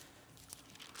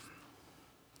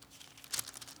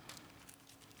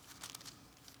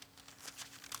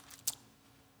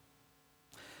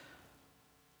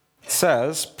 It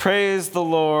says, praise the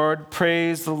Lord,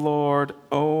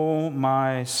 O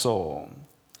my soul.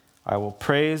 I will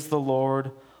praise the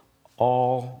Lord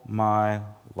all my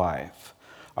life.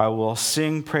 I will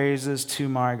sing praises to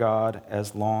my God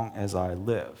as long as I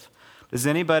live. Does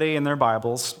anybody in their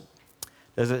Bibles,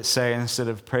 does it say instead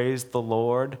of praise the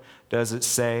Lord, does it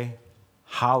say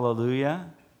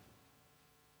hallelujah?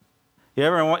 You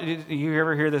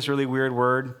ever hear this really weird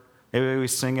word? Maybe we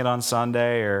sing it on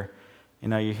Sunday, or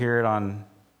you hear it on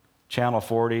Channel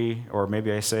 40, or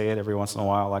maybe I say it every once in a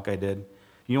while like I did.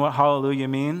 You know what hallelujah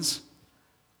means?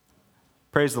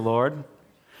 Praise the Lord.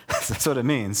 That's what it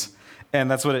means. And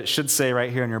that's what it should say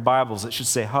right here in your Bibles. It should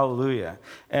say hallelujah.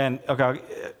 And okay,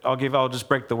 I'll just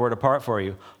break the word apart for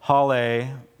you.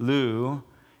 Hallelu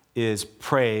is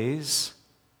praise.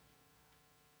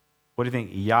 What do you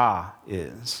think Yah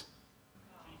is?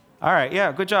 All right,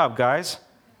 yeah, good job, guys.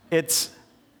 It's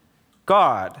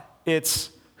God. It's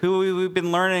who we've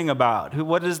been learning about.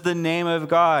 What is the name of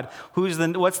God?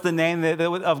 What's the name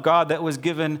of God that was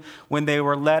given when they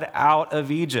were led out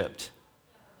of Egypt?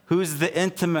 Who's the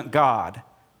intimate God?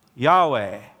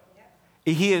 Yahweh.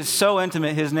 He is so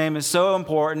intimate. His name is so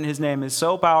important. His name is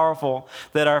so powerful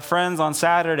that our friends on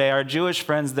Saturday, our Jewish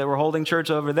friends that were holding church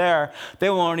over there, they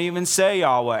won't even say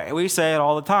Yahweh. We say it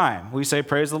all the time. We say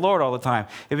praise the Lord all the time.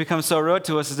 It becomes so rote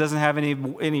to us, it doesn't have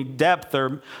any depth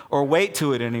or weight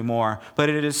to it anymore. But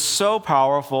it is so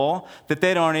powerful that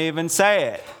they don't even say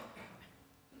it.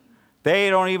 They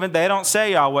don't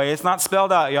say Yahweh. It's not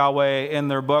spelled out Yahweh in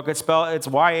their book. It's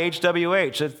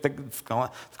YHWH. It's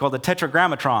called the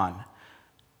Tetragrammaton.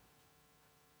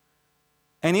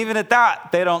 And even at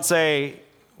that, they don't say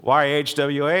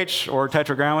YHWH or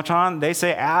Tetragrammaton. They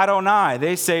say Adonai.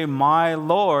 They say my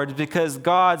Lord, because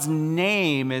God's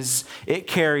name it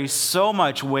carries so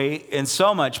much weight and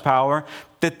so much power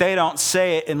that they don't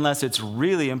say it unless it's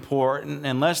really important,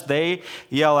 unless they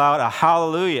yell out a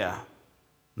hallelujah.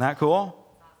 Isn't that cool?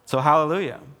 So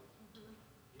hallelujah.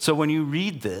 So when you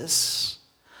read this,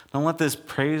 don't let this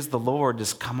praise the Lord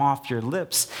just come off your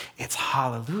lips. It's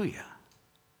hallelujah.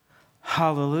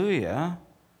 Hallelujah.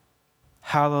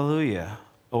 Hallelujah,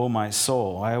 O my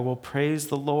soul. I will praise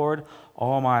the Lord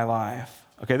all my life.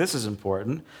 Okay, this is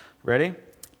important. Ready?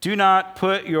 Do not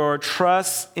put your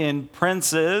trust in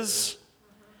princes,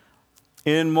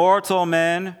 in mortal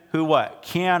men who what?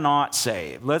 Cannot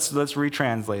save. Let's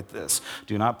retranslate this.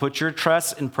 Do not put your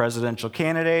trust in presidential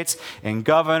candidates, in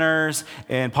governors,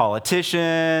 in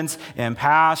politicians, in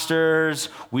pastors.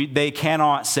 They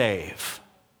cannot save.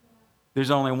 There's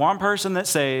only one person that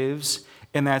saves,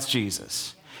 and that's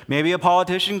Jesus. Maybe a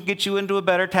politician can get you into a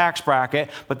better tax bracket,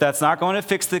 but that's not going to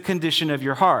fix the condition of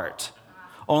your heart.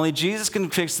 Only Jesus can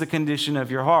fix the condition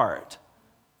of your heart.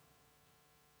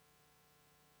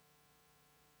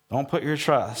 Don't put your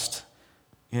trust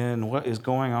in what is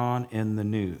going on in the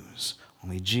news.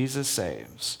 Only Jesus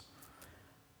saves.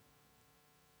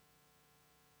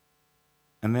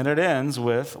 And then it ends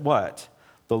with what?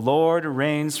 The Lord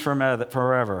reigns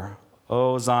forever.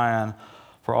 O Zion,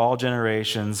 for all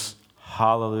generations.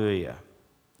 Hallelujah.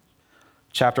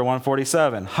 Chapter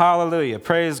 147. Hallelujah.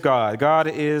 Praise God. God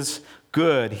is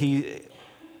good. It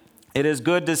is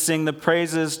good to sing the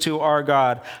praises to our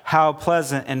God. How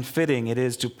pleasant and fitting it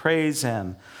is to praise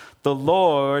him. The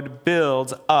Lord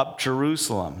builds up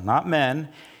Jerusalem. Not men.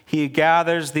 He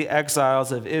gathers the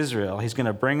exiles of Israel. He's going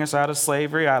to bring us out of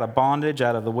slavery, out of bondage,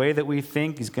 out of the way that we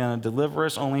think. He's going to deliver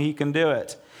us. Only he can do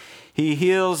it. He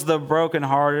heals the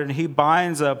brokenhearted, and he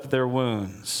binds up their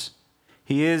wounds.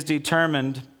 He is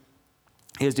determined.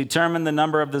 He has determined the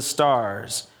number of the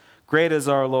stars. Great is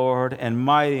our Lord and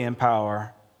mighty in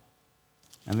power.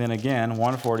 And then again,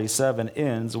 147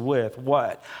 ends with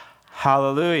what?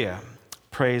 Hallelujah.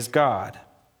 Praise God.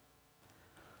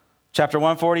 Chapter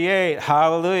 148,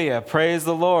 hallelujah. Praise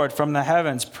the Lord from the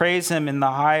heavens. Praise him in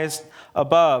the highest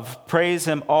above. Praise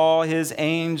him, all his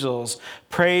angels.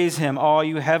 Praise him, all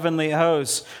you heavenly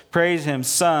hosts. Praise him,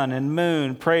 sun and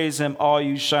moon. Praise him, all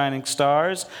you shining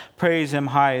stars. Praise him,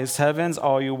 highest heavens,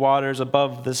 all you waters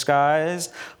above the skies.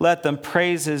 Let them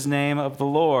praise his name of the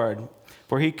Lord.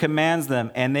 For he commands them,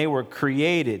 and they were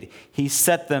created. He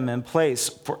set them in place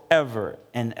forever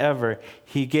and ever.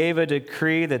 He gave a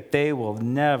decree that they will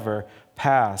never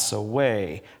pass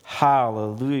away.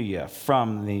 Hallelujah,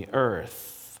 from the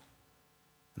earth.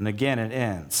 And again it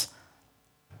ends.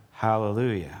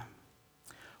 Hallelujah.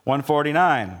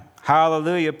 149.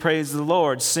 Hallelujah, praise the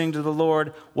Lord. Sing to the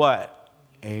Lord what?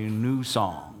 A new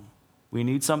song. We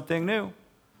need something new.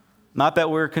 Not that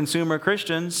we're consumer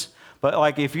Christians, but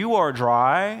like if you are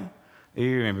dry,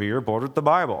 you're bored with the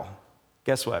Bible.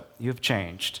 Guess what? You've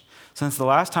changed. Since the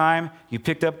last time you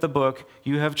picked up the book,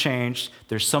 you have changed.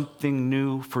 There's something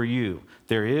new for you.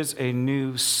 There is a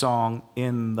new song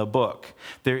in the book.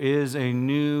 There is a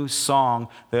new song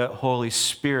that Holy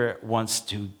Spirit wants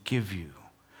to give you.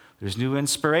 There's new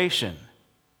inspiration.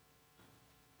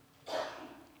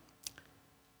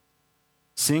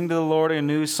 Sing to the Lord a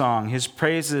new song, his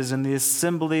praises in the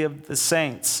assembly of the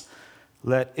saints.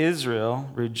 Let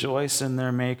Israel rejoice in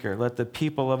their Maker. Let the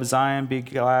people of Zion be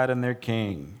glad in their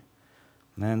King.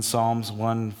 And then Psalms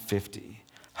 150.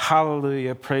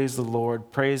 Hallelujah, praise the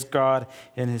Lord. Praise God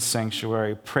in his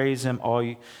sanctuary. Praise him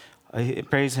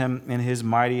in his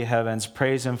mighty heavens.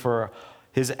 Praise him for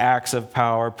his acts of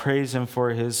power. Praise him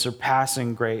for his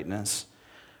surpassing greatness.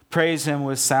 Praise him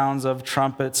with sounds of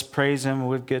trumpets. Praise him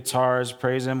with guitars.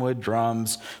 Praise him with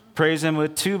drums. Praise him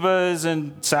with tubas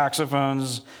and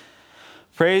saxophones.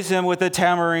 Praise him with a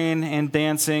tambourine and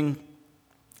dancing,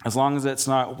 as long as it's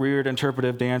not weird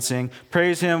interpretive dancing.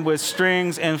 Praise him with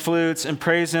strings and flutes, and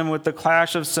praise him with the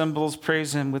clash of cymbals.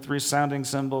 Praise him with resounding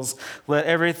cymbals. Let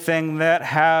everything that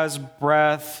has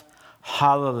breath,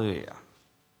 hallelujah.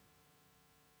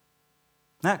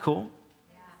 Isn't that cool?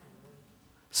 Yeah.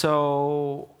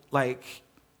 So,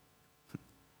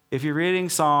 if you're reading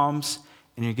Psalms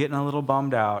and you're getting a little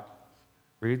bummed out,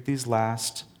 read these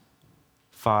last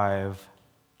 5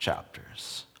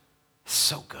 chapters. It's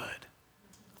so good.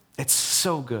 It's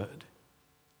so good.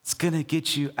 It's going to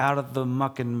get you out of the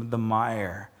muck and the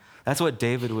mire. That's what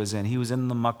David was in. He was in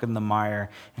the muck and the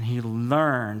mire, and he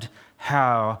learned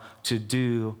how to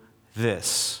do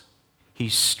this. He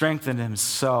strengthened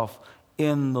himself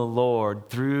in the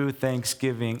Lord through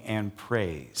thanksgiving and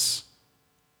praise.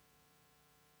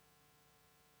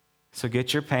 So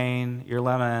get your pain, your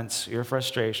laments, your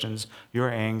frustrations, your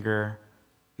anger,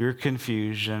 your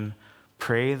confusion,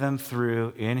 pray them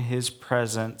through in his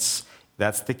presence.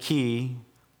 That's the key.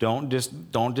 Don't just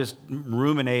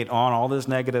ruminate on all this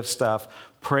negative stuff.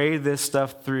 Pray this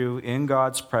stuff through in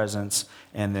God's presence,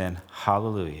 and then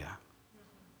hallelujah.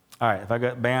 All right, if I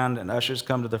got band and ushers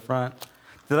come to the front.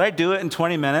 Did I do it in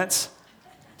 20 minutes?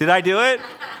 Did I do it?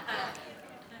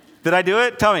 Did I do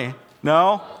it? Tell me.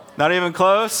 No? Not even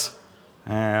close?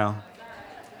 Well.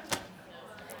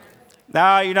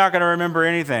 Now you're not going to remember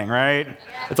anything, right?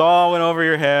 It's all went over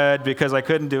your head because I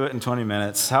couldn't do it in 20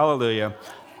 minutes. Hallelujah.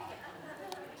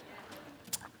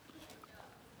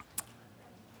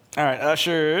 All right,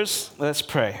 ushers, let's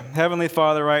pray. Heavenly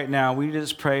Father, right now, we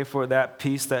just pray for that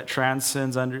peace that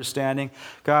transcends understanding.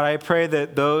 God, I pray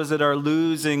that those that are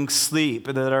losing sleep,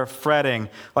 that are fretting,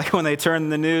 like when they turn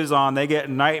the news on, they get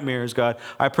nightmares, God.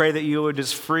 I pray that you would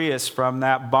just free us from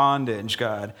that bondage,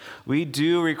 God. We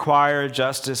do require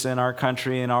justice in our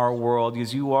country, in our world,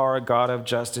 because you are a God of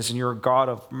justice and you're a God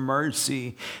of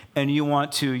mercy, and you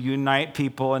want to unite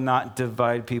people and not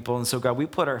divide people. And so, God, we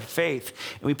put our faith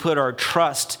and we put our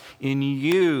trust in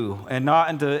you and not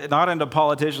into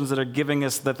politicians that are giving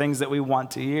us the things that we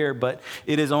want to hear, but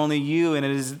it is only you, and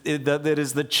it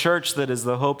is the church that is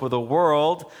the hope of the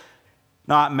world,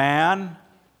 not man.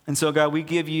 And so, God, we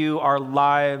give you our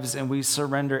lives and we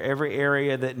surrender every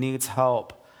area that needs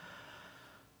help.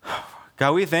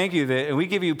 God, we thank you and we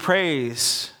give you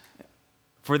praise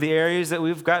for the areas that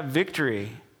we've got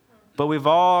victory, but we've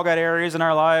all got areas in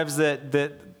our lives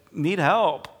that need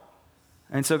help.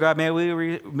 And so, God, may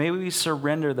we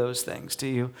surrender those things to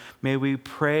you. May we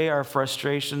pray our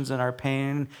frustrations and our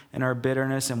pain and our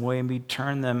bitterness, and may we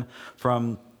turn them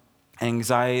from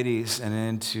anxieties and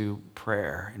into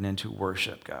prayer and into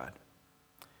worship, God.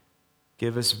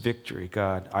 Give us victory,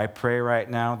 God. I pray right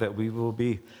now that we will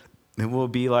be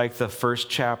like the first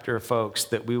chapter, folks,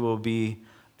 that we will be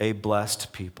a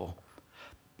blessed people.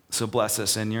 So bless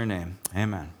us in your name.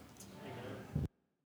 Amen.